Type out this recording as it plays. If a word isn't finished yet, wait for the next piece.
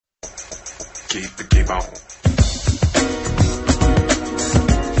Keep on.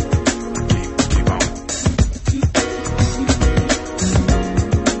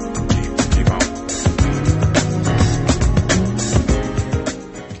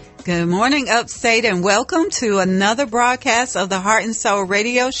 Good morning, Upstate, and welcome to another broadcast of the Heart and Soul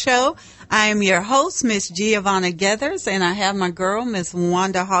Radio Show. I am your host, Miss Giovanna Gathers, and I have my girl, Miss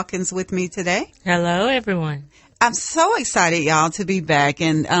Wanda Hawkins, with me today. Hello, everyone. I'm so excited, y'all, to be back.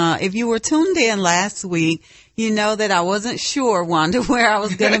 And if you were tuned in last week, you know that I wasn't sure, Wanda, where I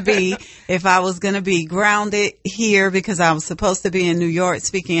was going to be, if I was going to be grounded here because I was supposed to be in New York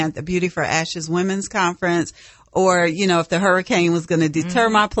speaking at the Beauty for Ashes Women's Conference, or, you know, if the hurricane was going to deter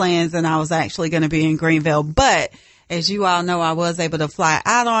my plans and I was actually going to be in Greenville. But as you all know, I was able to fly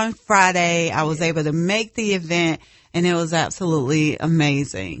out on Friday. I was able to make the event, and it was absolutely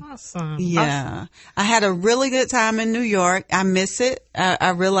amazing. Awesome. Yeah. Awesome. I had a really good time in New York. I miss it. I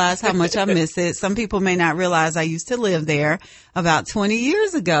realize how much I miss it. Some people may not realize I used to live there about 20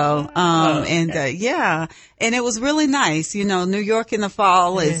 years ago. Yeah. And it was really nice. You know, New York in the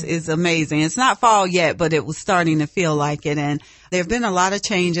fall is amazing. It's not fall yet, but it was starting to feel like it. And there have been a lot of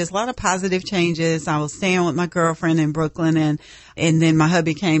changes, a lot of positive changes. I was staying with my girlfriend in Brooklyn, and then my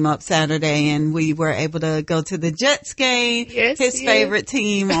hubby came up Saturday, and we were able to go to the Jets game, his favorite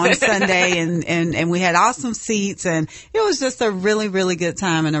team, on Sunday, and we had awesome seats, and it was just a really, really good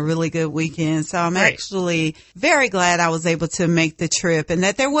time and a really good weekend. So I'm actually very glad I was able to make the trip, and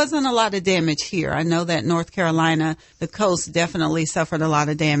that there wasn't a lot of damage here. I know that North Carolina, the coast, definitely suffered a lot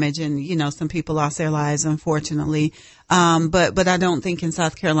of damage, and, you know, some people lost their lives, unfortunately. But I don't think in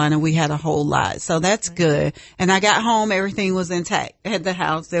South Carolina we had a whole lot. So that's good. And I got home, everything was intact at the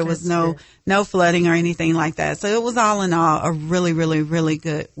house. There was no flooding or anything like that. So it was all in all a really, really, really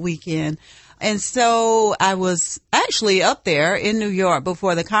good weekend. And so I was actually up there in New York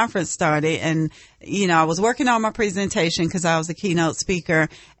before the conference started, and, you know, I was working on my presentation because I was a keynote speaker,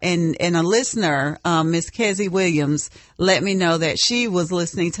 and a listener, Miss Kezzy Williams, let me know that she was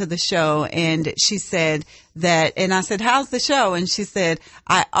listening to the show, and she said that, and I said, how's the show? And she said,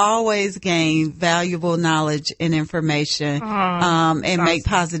 I always gain valuable knowledge and information, and make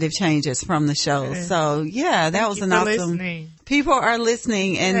positive changes from the show. So yeah, that was an awesome. Listening. People are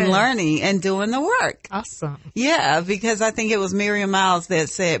listening and learning and doing the work. Awesome. Yeah, because I think it was Miriam Miles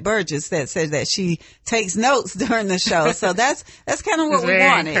Burgess that said that she takes notes during the show. So that's kind of what we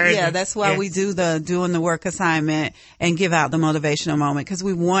wanted. Yeah, that's why we do the doing the work assignment and give out the motivational moment, because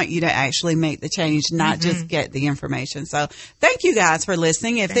we want you to actually make the change, not just get the information. So thank you guys for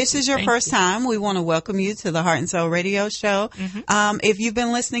listening. If this is your first time, we want to welcome you to the Heart and Soul Radio Show. If you've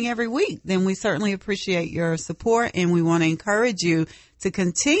been listening every week, then we certainly appreciate your support, and we want to encourage you to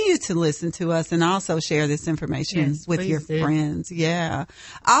continue to listen to us and also share this information with your friends. Yeah.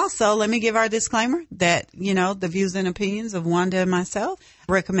 Also, let me give our disclaimer that, you know, the views and opinions of Wanda and myself,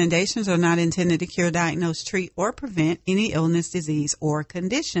 recommendations are not intended to cure, diagnose, treat, or prevent any illness, disease, or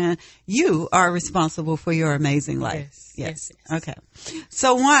condition. You are responsible for your amazing life. Yes. Okay.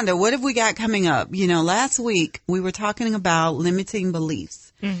 So, Wanda, what have we got coming up? You know, last week we were talking about limiting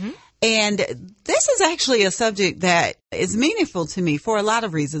beliefs. And this is actually a subject that is meaningful to me for a lot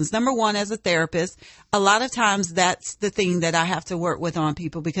of reasons. Number one, as a therapist, a lot of times that's the thing that I have to work with on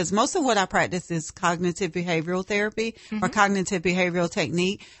people, because most of what I practice is cognitive behavioral therapy or cognitive behavioral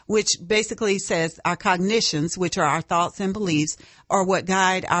technique, which basically says our cognitions, which are our thoughts and beliefs, are what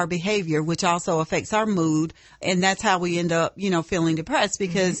guide our behavior, which also affects our mood. And that's how we end up, you know, feeling depressed,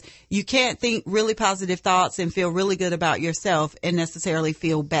 because you can't think really positive thoughts and feel really good about yourself and necessarily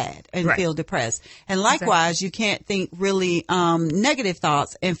feel bad and feel depressed. And likewise, you can't think really negative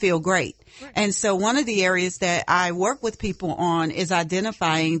thoughts and feel great. And so one of the areas that I work with people on is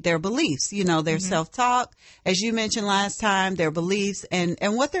identifying their beliefs, you know, their self-talk, as you mentioned last time, their beliefs and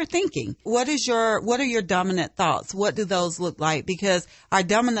what they're thinking. What are your dominant thoughts? What do those look like? Because our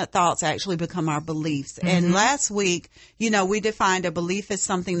dominant thoughts actually become our beliefs. And last week, you know, we defined a belief as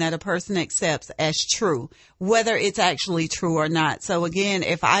something that a person accepts as true, whether it's actually true or not. So again,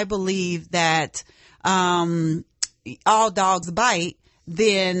 if I believe that, all dogs bite,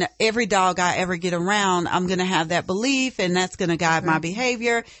 then every dog I ever get around, I'm going to have that belief, and that's going to guide my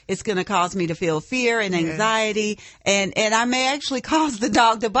behavior. It's going to cause me to feel fear and anxiety, and I may actually cause the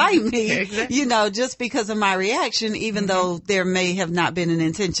dog to bite me, you know, just because of my reaction, even though there may have not been an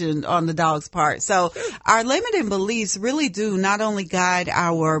intention on the dog's part. So our limiting beliefs really do not only guide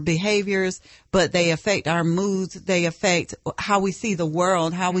our behaviors, but they affect our moods. They affect how we see the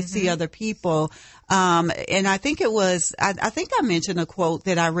world, how we see other people. And I think I think I mentioned a quote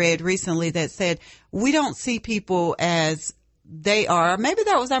that I read recently that said, we don't see people as they are. Maybe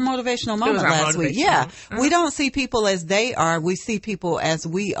that was our motivational moment last week. Yeah. We don't see people as they are. We see people as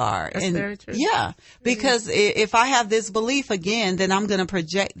we are. That's very true. Yeah. Because if I have this belief again, then I'm going to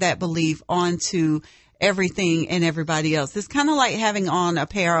project that belief onto everything and everybody else. It's kind of like having on a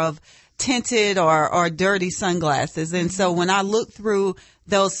pair of tinted or dirty sunglasses. And so when I look through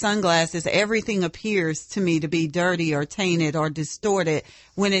those sunglasses, everything appears to me to be dirty or tainted or distorted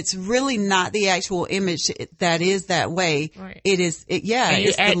when it's really not the actual image that is that way. Right. It's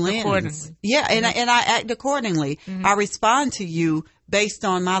the lens. Yeah. And I act accordingly. I respond to you based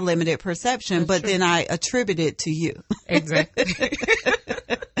on my limited perception, but then I attribute it to you. Exactly.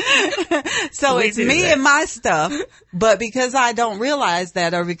 So it's me and my stuff, but because I don't realize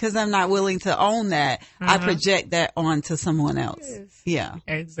that or because I'm not willing to own that, I project that onto someone else. Yes. Yeah.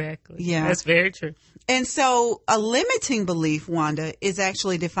 Exactly. Yeah. That's very true. And so a limiting belief, Wanda, is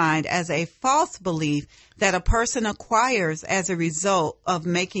actually defined as a false belief that a person acquires as a result of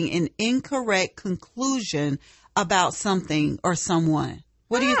making an incorrect conclusion about something or someone.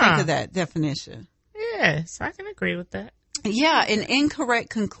 What do you think of that definition? Yes, I can agree with that. Yeah, an incorrect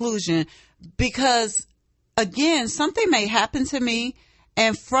conclusion because, again, something may happen to me,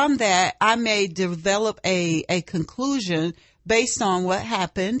 and from that, I may develop a conclusion based on what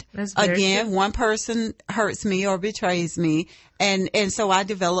happened. Again, true. One person hurts me or betrays me, and so I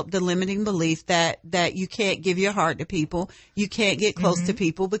develop the limiting belief that you can't give your heart to people, you can't get close to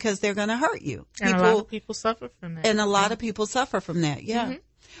people because they're going to hurt you. And a lot of people suffer from that. And a lot of people suffer from that, yeah.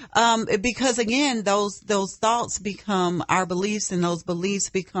 Because again, those thoughts become our beliefs and those beliefs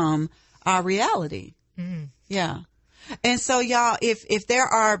become our reality. Yeah. And so y'all, if there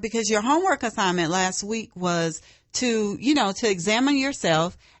are, because your homework assignment last week was to examine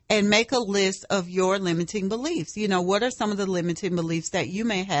yourself and make a list of your limiting beliefs. What are some of the limiting beliefs that you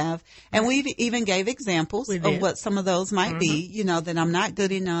may have? And we even gave examples of what some of those might be, that I'm not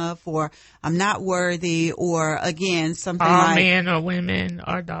good enough or I'm not worthy or, again, something all like... men or women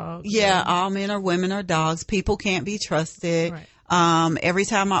are dogs. Yeah, all men or women are dogs. People can't be trusted. Right. Every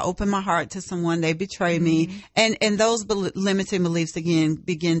time I open my heart to someone, they betray me. And those limiting beliefs, again,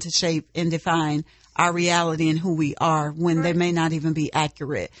 begin to shape and define our reality and who we are when they may not even be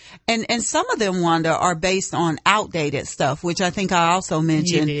accurate. And some of them, Wanda, are based on outdated stuff, which I think I also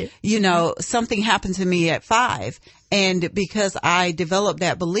mentioned. Something happened to me at 5. And because I developed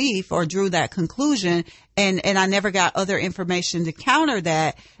that belief or drew that conclusion and I never got other information to counter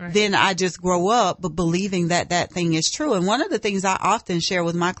that, then I just grow up believing that thing is true. And one of the things I often share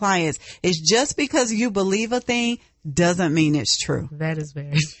with my clients is just because you believe a thing doesn't mean it's true. That is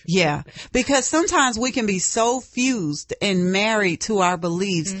very true. Yeah. Because sometimes we can be so fused and married to our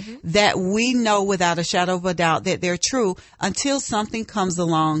beliefs that we know without a shadow of a doubt that they're true until something comes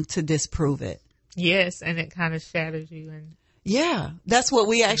along to disprove it. Yes. And it kind of shatters you. And yeah, that's what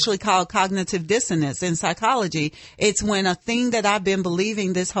we actually call cognitive dissonance in psychology. It's when a thing that I've been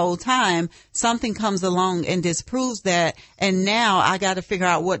believing this whole time, something comes along and disproves that. And now I got to figure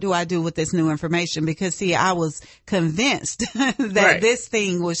out, what do I do with this new information? Because see, I was convinced that this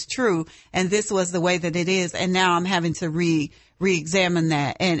thing was true and this was the way that it is. And now I'm having to re-examine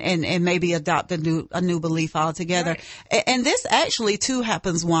that and maybe adopt a new belief altogether. Right. And this actually too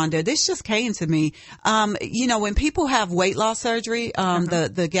happens, Wanda. This just came to me. When people have weight loss surgery,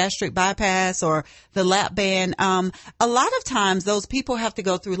 the gastric bypass or the lap band, a lot of times those people have to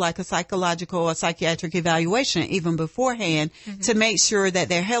go through like a psychological or psychiatric evaluation even beforehand to make sure that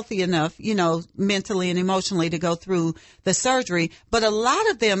they're healthy enough, mentally and emotionally to go through the surgery. But a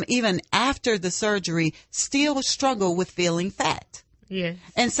lot of them, even after the surgery, still struggle with feeling fat. Yeah.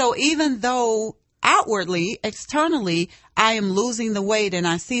 And so even though outwardly, externally, I am losing the weight and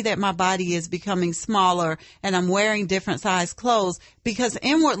I see that my body is becoming smaller and I'm wearing different size clothes, because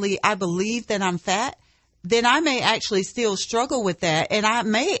inwardly I believe that I'm fat, then I may actually still struggle with that. And I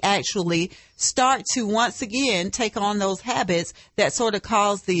may actually start to once again take on those habits that sort of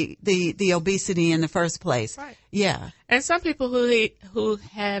caused the obesity in the first place. Right. Yeah. And some people who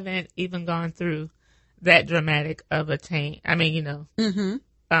haven't even gone through that dramatic of a change. I mean,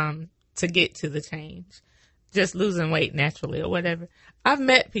 to get to the change, just losing weight naturally or whatever. I've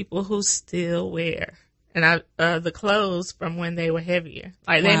met people who still wear the clothes from when they were heavier.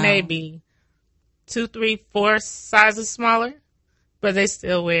 Like they may be 2, 3, 4 sizes smaller, but they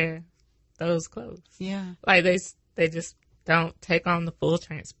still wear those clothes. Yeah. Like they just don't take on the full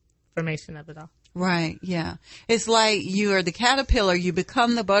transformation of it all. Right. Yeah. It's like you are the caterpillar, you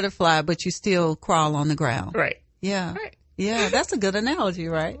become the butterfly, but you still crawl on the ground. Right. Yeah. Right. Yeah, that's a good analogy,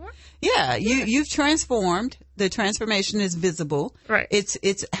 right? Yeah, you've transformed. The transformation is visible. Right.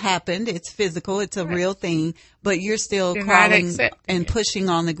 It's happened. It's physical. It's a real thing, but you're still crawling and pushing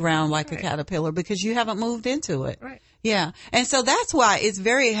on the ground like a caterpillar because you haven't moved into it. Right. Yeah. And so that's why it's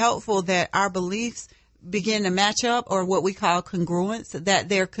very helpful that our beliefs begin to match up, or what we call congruence, that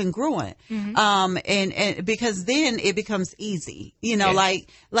they're congruent. And because then it becomes easy, like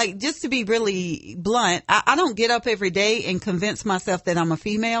just to be really blunt, I don't get up every day and convince myself that I'm a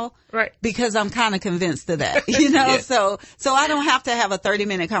female. Right. Because I'm kind of convinced of that, so I don't have to have a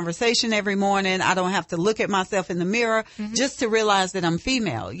 30-minute conversation every morning. I don't have to look at myself in the mirror just to realize that I'm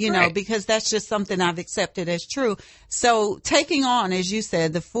female, because that's just something I've accepted as true. So taking on, as you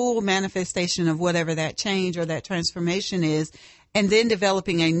said, the full manifestation of whatever that change or that transformation is, and then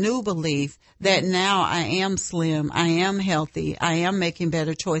developing a new belief that now I am slim, I am healthy, I am making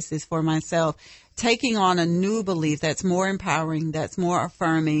better choices for myself. Taking on a new belief that's more empowering, that's more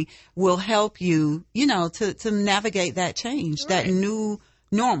affirming, will help you, to navigate that change, that new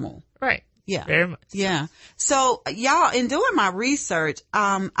normal. Right. Yeah. Very much. Yeah. So y'all, in doing my research,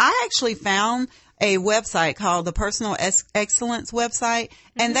 I actually found a website called the Personal Excellence website,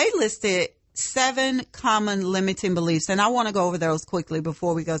 and they listed 7 common limiting beliefs. And I want to go over those quickly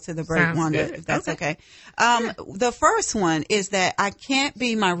before we go to the break, Wanda, if that's okay. The first one is that I can't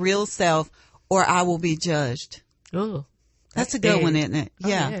be my real self or I will be judged. Ooh. That's a good one, isn't it?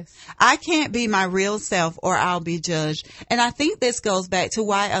 Yeah. Yes. I can't be my real self or I'll be judged. And I think this goes back to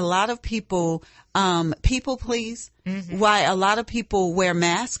why a lot of people, people please, why a lot of people wear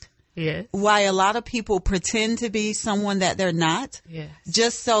masks. Yes. Why a lot of people pretend to be someone that they're not. Yes.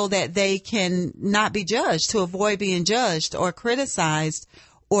 Just so that they can not be judged, to avoid being judged or criticized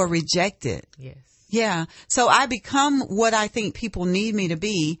or rejected. Yes. Yeah. So I become what I think people need me to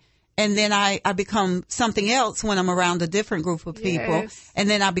be. And then I become something else when I'm around a different group of people. Yes. And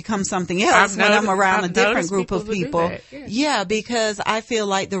then I become something else when I'm around a different group of people. Yeah, because I feel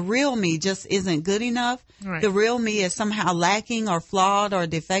like the real me just isn't good enough. Right. The real me is somehow lacking or flawed or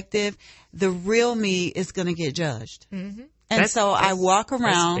defective. The real me is going to get judged. Mm-hmm. And so I walk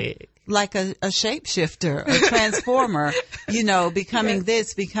around like a shapeshifter, a transformer, becoming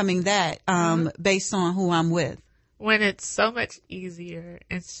this, becoming that, based on who I'm with. When it's so much easier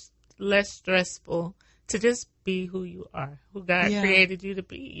and less stressful to just be who you are, who God created you to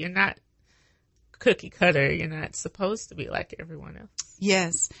be. You're not cookie cutter. You're not supposed to be like everyone else.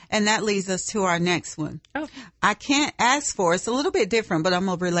 Yes. And that leads us to our next one. Oh. I can't ask for, it's a little bit different, but I'm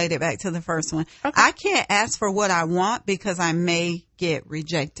going to relate it back to the first one. Okay. I can't ask for what I want because I may get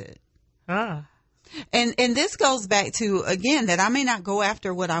rejected. Ah. And this goes back to, again, that I may not go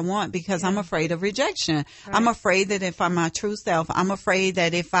after what I want because I'm afraid of rejection. Right. I'm afraid that if I'm my true self, I'm afraid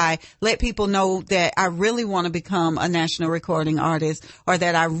that if I let people know that I really want to become a national recording artist or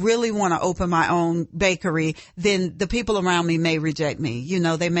that I really want to open my own bakery, then the people around me may reject me.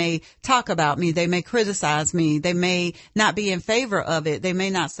 They may talk about me. They may criticize me. They may not be in favor of it. They may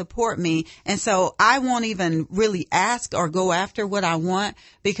not support me. And so I won't even really ask or go after what I want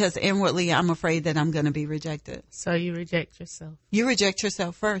because inwardly I'm afraid that I'm going to be rejected. So you reject yourself. You reject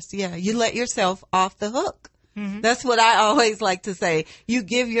yourself first. Yeah. You let yourself off the hook. Mm-hmm. That's what I always like to say. You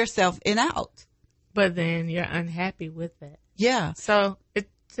give yourself an out. But then you're unhappy with that. Yeah. So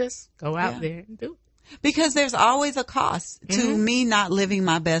just go out there and do it. Because there's always a cost to me not living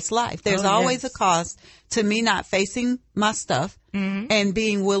my best life. There's always a cost to me not facing my stuff and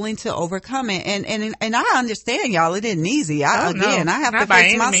being willing to overcome it. And I understand, y'all, it isn't easy. I have to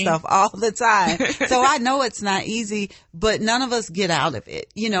face my stuff all the time. So I know it's not easy, but none of us get out of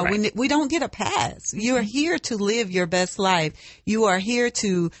it. We don't get a pass. You are here to live your best life. You are here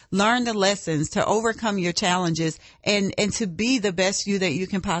to learn the lessons, to overcome your challenges, and to be the best you that you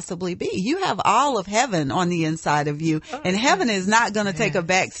can possibly be. You have all of heaven on the inside of you, and heaven is not going to take a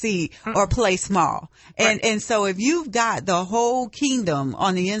back seat or play small. And so if you've got the whole kingdom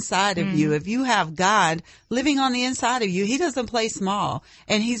on the inside of you, if you have God living on the inside of you, he doesn't play small,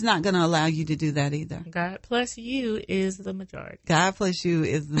 and he's not going to allow you to do that either. God plus you is the majority. God plus you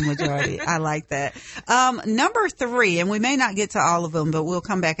is the majority. I like that. Number 3, and we may not get to all of them, but we'll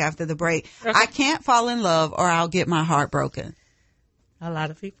come back after the break. Okay. I can't fall in love or I'll get my heart broken. A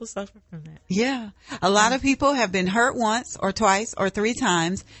lot of people suffer from that. Yeah. A lot of people have been hurt once or twice or 3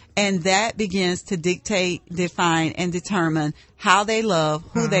 times, and that begins to dictate, define, and determine how they love,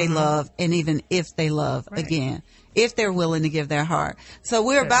 who they love, and even if they love again, if they're willing to give their heart. So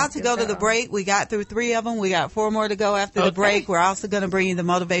we're about to go to the break. We got through 3 of them. We got 4 more to go after the break. We're also going to bring you the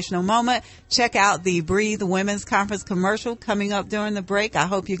motivational moment. Check out the Breathe Women's Conference commercial coming up during the break. I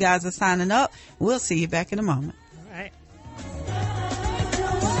hope you guys are signing up. We'll see you back in a moment. All right.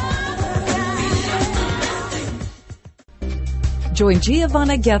 join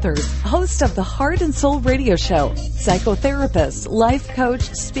Giovanna Geathers, host of the Heart and Soul Radio Show, psychotherapist, life coach,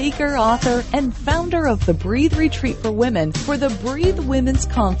 speaker, author, and founder of the Breathe Retreat for Women, for the Breathe Women's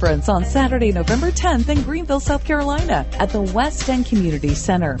Conference on Saturday, November 10th in Greenville, South Carolina at the West End Community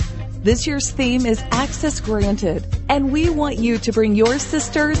Center. This year's theme is Access Granted, and we want you to bring your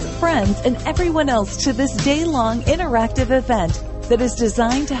sisters, friends, and everyone else to this day-long interactive event that is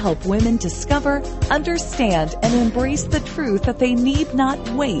designed to help women discover, understand, and embrace the truth that they need not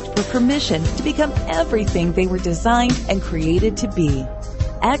wait for permission to become everything they were designed and created to be.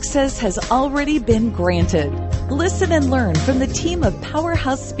 Access has already been granted. Listen and learn from the team of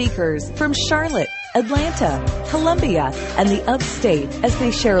powerhouse speakers from Charlotte, Atlanta, Columbia, and the upstate as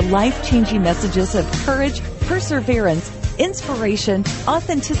they share life-changing messages of courage, perseverance, inspiration,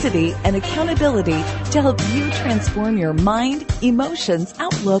 authenticity, and accountability to help you transform your mind, emotions,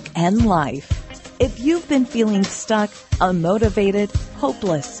 outlook, and life. If you've been feeling stuck, unmotivated,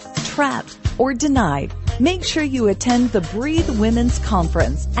 hopeless, trapped, or denied, make sure you attend the Breathe Women's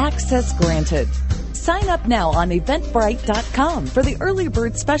Conference, Access Granted. Sign up now on Eventbrite.com for the early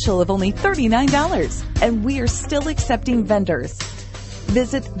bird special of only $39, and we are still accepting vendors.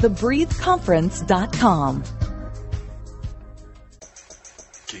 Visit thebreatheconference.com.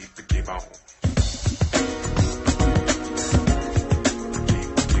 Keep on.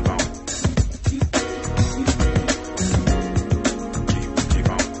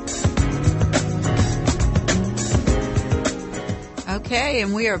 Okay,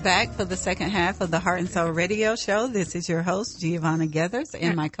 and we are back for the second half of the Heart and Soul Radio Show. This is your host, Giovanna Geathers,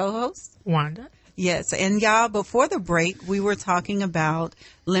 and my co-host, Wanda. Yes, and y'all, before the break, we were talking about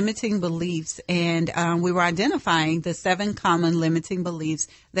limiting beliefs, and we were identifying the 7 common limiting beliefs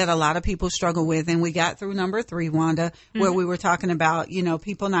that a lot of people struggle with. And we got through number 3, Wanda, where we were talking about,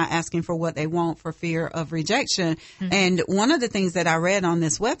 people not asking for what they want for fear of rejection. And one of the things that I read on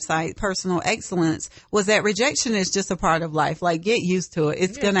this website, Personal Excellence, was that rejection is just a part of life. Like, get used to it.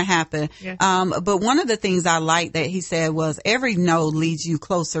 It's going to happen. Yeah. But one of the things I liked that he said was every no leads you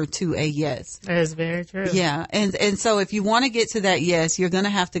closer to a yes. That is very true. Yeah. And so if you want to get to that yes, you're going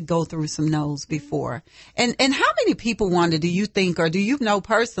to have to go through some no's before. And how many people, Wanda, do you think, or do you know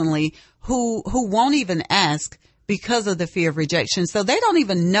personally, who won't even ask because of the fear of rejection? So they don't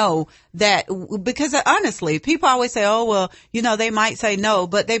even know that, because honestly, people always say, oh, well, they might say no,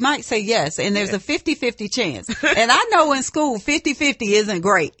 but they might say yes. And there's a 50-50 chance. And I know in school, 50-50 isn't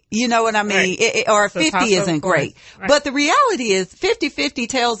great. You know what I mean? Right. Or 50 isn't great. Right. But the reality is 50-50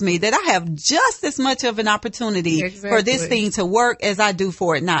 tells me that I have just as much of an opportunity for this thing to work as I do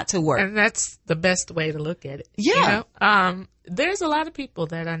for it not to work. And that's the best way to look at it. Yeah. There's a lot of people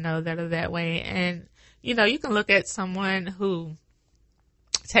that I know that are that way. And you can look at someone who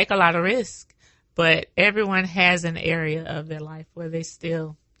take a lot of risk, but everyone has an area of their life where they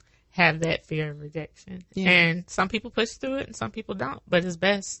still have that fear of rejection. Yeah. And some people push through it and some people don't, but it's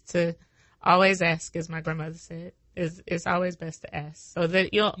best to always ask, as my grandmother said. It's always best to ask so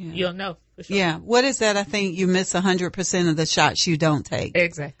that you'll know for sure. Yeah. What is that? I think you miss 100% of the shots you don't take.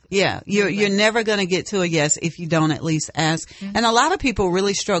 Exactly. Yeah. You're never going to get to a yes if you don't at least ask. Mm-hmm. And a lot of people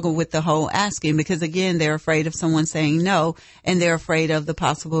really struggle with the whole asking because, again, they're afraid of someone saying no and they're afraid of the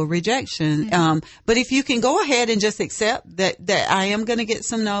possible rejection. Mm-hmm. But if you can go ahead and just accept that I am going to get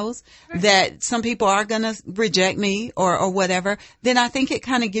some no's, that some people are going to reject me or whatever, then I think it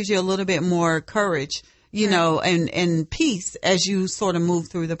kind of gives you a little bit more courage, and peace as you sort of move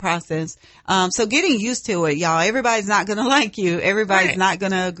through the process. So getting used to it, y'all. Everybody's not going to like you. Everybody's not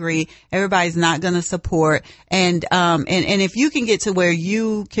going to agree. Everybody's not going to support. And if you can get to where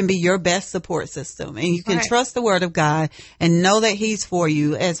you can be your best support system and you can trust the word of God and know that he's for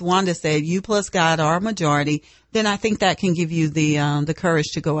you, as Wanda said, you plus God are a majority, then I think that can give you the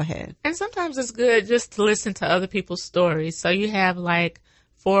courage to go ahead. And sometimes it's good just to listen to other people's stories. So you have like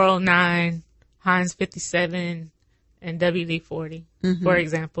 409, Heinz 57, and WD-40, for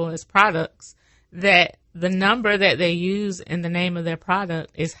example, as products, that the number that they use in the name of their product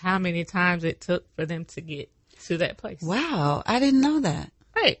is how many times it took for them to get to that place. Wow. I didn't know that.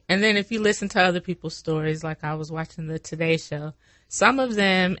 Right. And then if you listen to other people's stories, like I was watching the Today Show, some of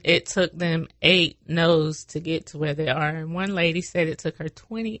them, it took them 8 no's to get to where they are. And one lady said it took her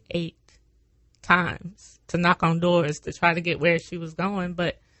 28 times to knock on doors to try to get where she was going,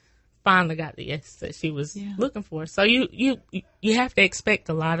 but finally got the yes that she was looking for. So you have to expect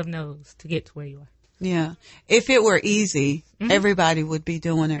a lot of no's to get to where you are. Yeah. If it were easy, everybody would be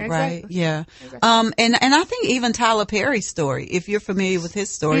doing it, right? Yeah. Exactly. And I think even Tyler Perry's story, if you're familiar with his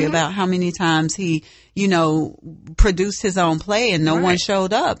story about how many times he, produced his own play and no one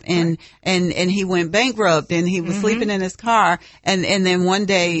showed up and he went bankrupt and he was sleeping in his car and then one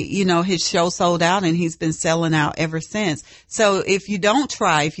day, his show sold out and he's been selling out ever since. So if you don't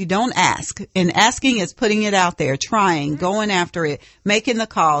try, if you don't ask, and asking is putting it out there, trying, going after it, making the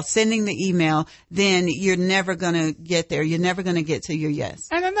call, sending the email, then you're never going to get there. You're never going to get to your yes.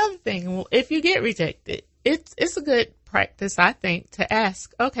 And another thing, if you get rejected, it's a good practice, I think, to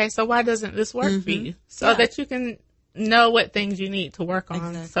ask, okay, so why doesn't this work for you? So that you can know what things you need to work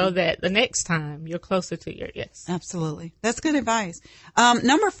on so that the next time you're closer to your yes. Absolutely. That's good advice.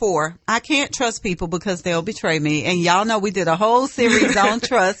 Number 4, I can't trust people because they'll betray me. And y'all know we did a whole series on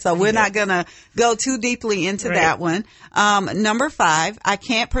trust, so we're not going to go too deeply into that one. Number 5, I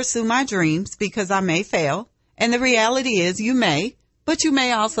can't pursue my dreams because I may fail. And the reality is you may. But you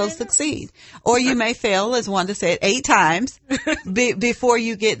may also succeed, or you may fail, as Wanda said, 8 times before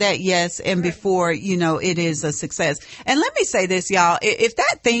you get that yes and before, it is a success. And let me say this, y'all, if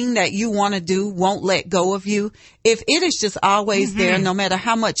that thing that you want to do won't let go of you, if it is just always there, no matter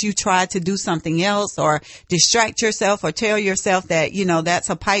how much you try to do something else or distract yourself or tell yourself that, that's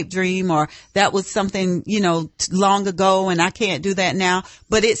a pipe dream or that was something, long ago and I can't do that now,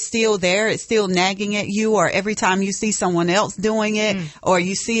 but it's still there. It's still nagging at you, or every time you see someone else doing it, or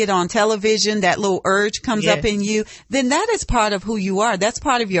you see it on television, that little urge comes up in you, then that is part of who you are. That's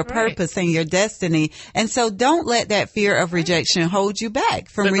part of your purpose and your destiny. And so don't let that fear of rejection hold you back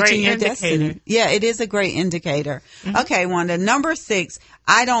from reaching your destiny. Yeah, it is a great indicator. Okay, Wanda, number 6,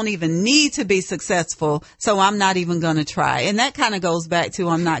 I don't even need to be successful, so I'm not even going to try. And that kind of goes back to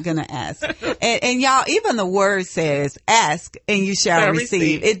I'm not going to ask. And y'all, even the word says, ask and you shall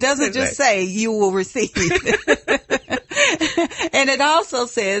receive. It doesn't just say you will receive. And it also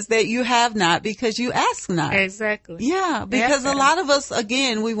says that you have not because you ask not. Exactly. Yeah, because a lot of us,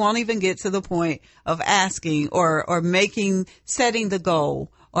 again, we won't even get to the point of asking or setting the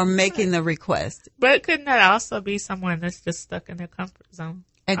goal or making the request. But couldn't that also be someone that's just stuck in their comfort zone?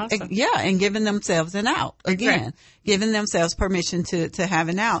 And giving themselves an out again, giving themselves permission to have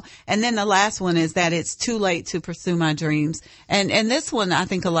an out. And then the last one is that it's too late to pursue my dreams. And this one, I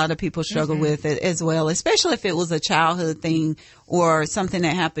think a lot of people struggle with it as well, especially if it was a childhood thing or something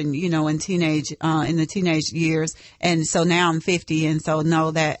that happened, in the teenage years. And so now I'm 50 and so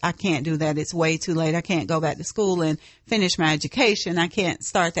know that I can't do that. It's way too late. I can't go back to school and finish my education. I can't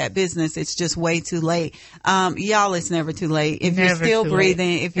start that business. It's just way too late. Y'all, it's never too late. If you're still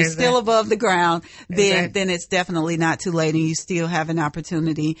breathing, if you're still above the ground, then it's definitely not too late and you still have an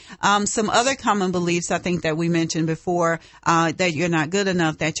opportunity. Some other common beliefs I think that we mentioned before, that you're not good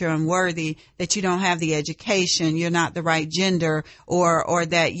enough, that you're unworthy, that you don't have the education, you're not the right gender, or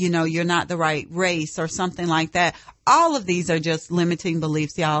that, you're not the right race or something like that. All of these are just limiting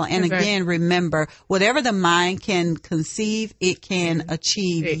beliefs, y'all. And again, remember, whatever the mind can conceive, it can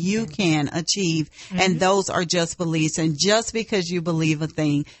achieve. You can achieve. And those are just beliefs. And just because you believe a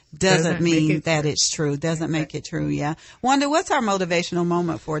thing doesn't mean that it's true. Doesn't make it true. Yeah. Wanda, what's our motivational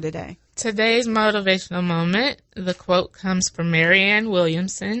moment for today? Today's motivational moment, the quote comes from Marianne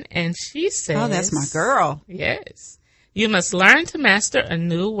Williamson, and she says, oh, that's my girl. Yes. You must learn to master a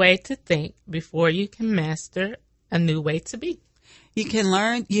new way to think before you can master a new way to be.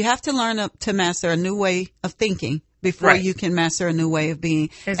 You have to learn to master a new way of thinking before you can master a new way of being.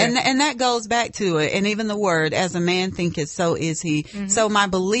 Exactly. And that goes back to it. And even the word, as a man thinketh, so is he. So my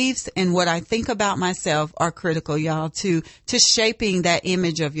beliefs and what I think about myself are critical, y'all, to shaping that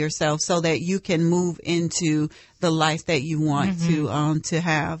image of yourself so that you can move into the life that you want to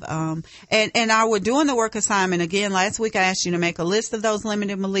have. And we're doing the work assignment again. Last week I asked you to make a list of those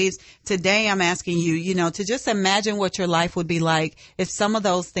limiting beliefs. Today I'm asking you, to just imagine what your life would be like if some of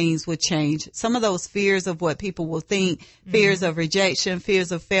those things would change. Some of those fears of what people will think, fears of rejection,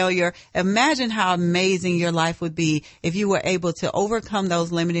 fears of failure. Imagine how amazing your life would be if you were able to overcome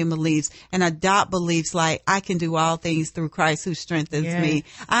those limiting beliefs and adopt beliefs like, I can do all things through Christ who strengthens me.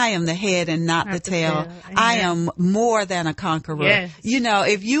 I am the head and not the tail. I am more than a conqueror. Yes.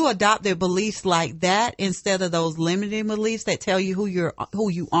 If you adopt their beliefs like that instead of those limiting beliefs that tell you who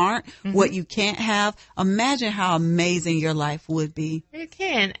you aren't, what you can't have, imagine how amazing your life would be. It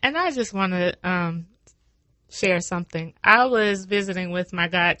can. And I just want to share something. I was visiting with my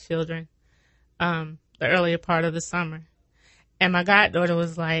godchildren the earlier part of the summer. And my goddaughter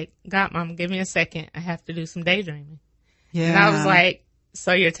was like, "Godmom, give me a second. I have to do some daydreaming." Yeah. And I was like,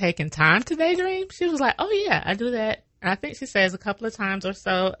 "So you're taking time to daydream?" She was like, "Oh yeah, I do that I think she says a couple of times or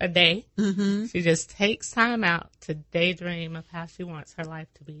so a day. Mm-hmm. She just takes time out to daydream of how she wants her life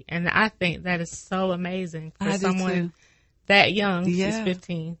to be. And I think that is so amazing for someone that young. Yeah. She's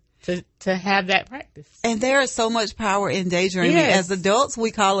 15. To have that practice. And there is so much power in daydreaming. Yes. As adults, we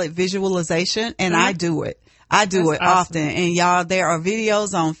call it visualization, and I do it. That's awesome. Often. And y'all, there are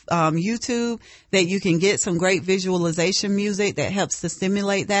videos on YouTube that you can get some great visualization music that helps to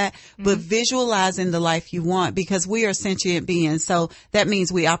stimulate that. Mm-hmm. But visualizing the life you want, because we are sentient beings. So that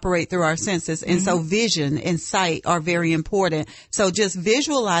means we operate through our senses. And so vision and sight are very important. So just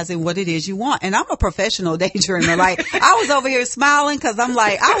visualizing what it is you want. And I'm a professional daydreamer. Like, I was over here smiling because I'm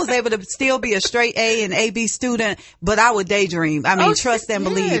like, I was able to still be a straight A and AB student, but I would daydream. I mean, trust and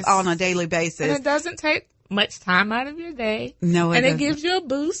believe on a daily basis. And it doesn't take much time out of your day. No, and it gives you a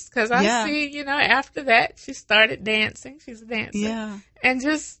boost, because I see, after that, she started dancing. She's a dancer. Yeah. And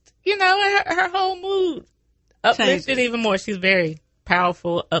just, her whole mood uplifted even more. She's very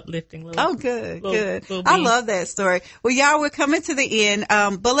powerful, uplifting little. Oh, good. Little I love that story. Well, y'all, we're coming to the end.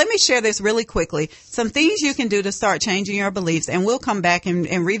 But let me share this really quickly. Some things you can do to start changing your beliefs, and we'll come back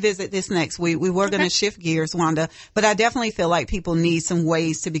and revisit this next week. We were going to shift gears, Wanda, but I definitely feel like people need some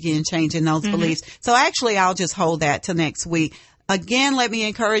ways to begin changing those beliefs. So actually, I'll just hold that till next week. Again, let me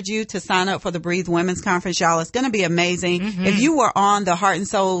encourage you to sign up for the Breathe Women's Conference, y'all. It's going to be amazing. Mm-hmm. If you were on the Heart and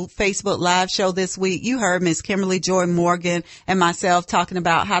Soul Facebook Live show this week, you heard Miss Kimberly Joy Morgan and myself talking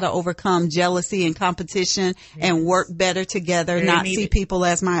about how to overcome jealousy and competition and work better together, not see people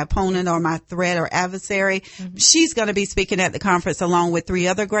as my opponent or my threat or adversary. Mm-hmm. She's going to be speaking at the conference along with 3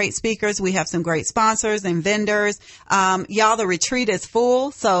 other great speakers. We have some great sponsors and vendors. Y'all, the retreat is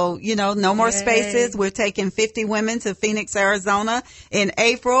full, so, no more spaces. We're taking 50 women to Phoenix, Arizona in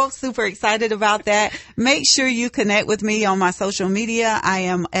April. Super excited about that. Make sure you connect with me on my social media. I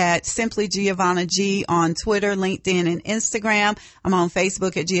am at Simply Giovanna G on Twitter, LinkedIn, and Instagram. I'm on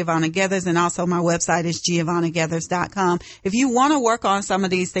Facebook at Giovanna Gathers, and also my website is giovannagathers.com. If you want to work on some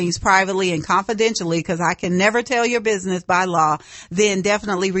of these things privately and confidentially, because I can never tell your business by law, then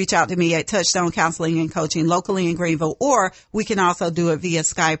definitely reach out to me at Touchstone Counseling and Coaching locally in Greenville, or we can also do it via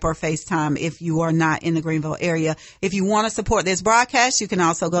Skype or FaceTime if you are not in the Greenville area. If you want to support this broadcast, you can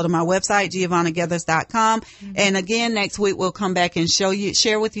also go to my website, giovannagathers.com. Mm-hmm. And again, next week we'll come back and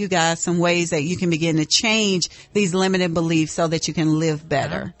share with you guys some ways that you can begin to change these limited beliefs so that you can live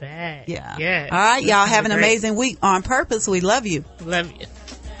better. Not bad. Yeah. All right, y'all, have an amazing week on purpose. We love you. Love you.